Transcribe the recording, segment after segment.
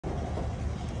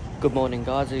Good morning,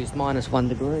 guys. It's -1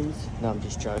 degrees. No, I'm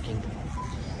just joking.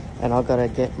 And I've got to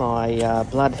get my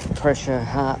blood pressure,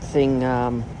 heart thing,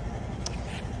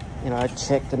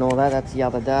 checked and all that. That's the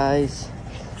other days.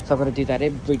 So I've got to do that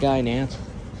every day now.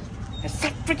 It's so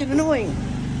freaking annoying.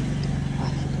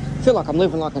 I feel like I'm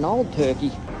living like an old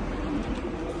turkey.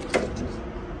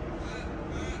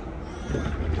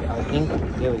 Opening.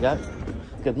 There we go.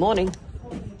 Good morning.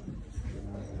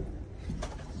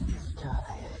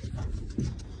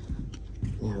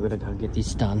 Yeah, I've got to go and get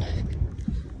this done.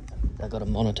 I've got to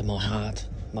monitor my heart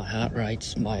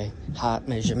rates, my heart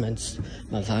measurements,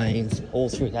 my veins, all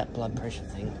through that blood pressure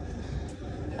thing.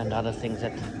 And other things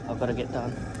that I've got to get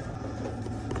done.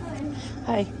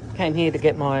 Hey, came here to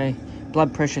get my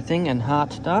blood pressure thing and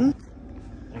heart done.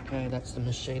 Okay, that's the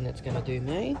machine that's going to do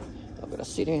me. I've got to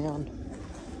sit down.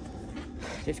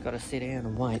 Just got to sit down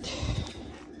and wait.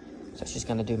 So she's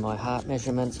going to do my heart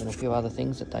measurements and a few other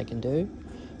things that they can do.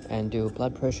 And do a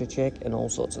blood pressure check and all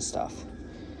sorts of stuff.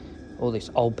 All these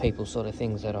old people sort of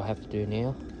things that I have to do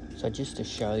now. So just to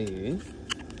show you,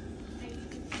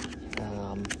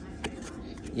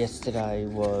 yesterday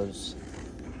was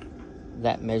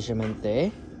that measurement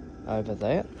there, over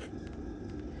there.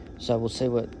 So we'll see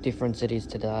what difference it is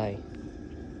today.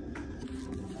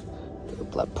 The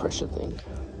blood pressure thing.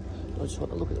 I just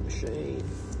want to look at the machine.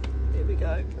 There we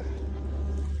go.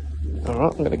 All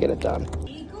right, I'm going to get it done.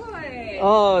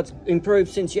 Oh, it's improved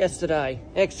since yesterday.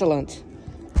 Excellent.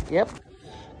 Yep.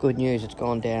 Good news, it's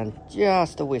gone down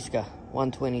just a whisker.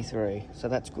 123. So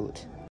that's good.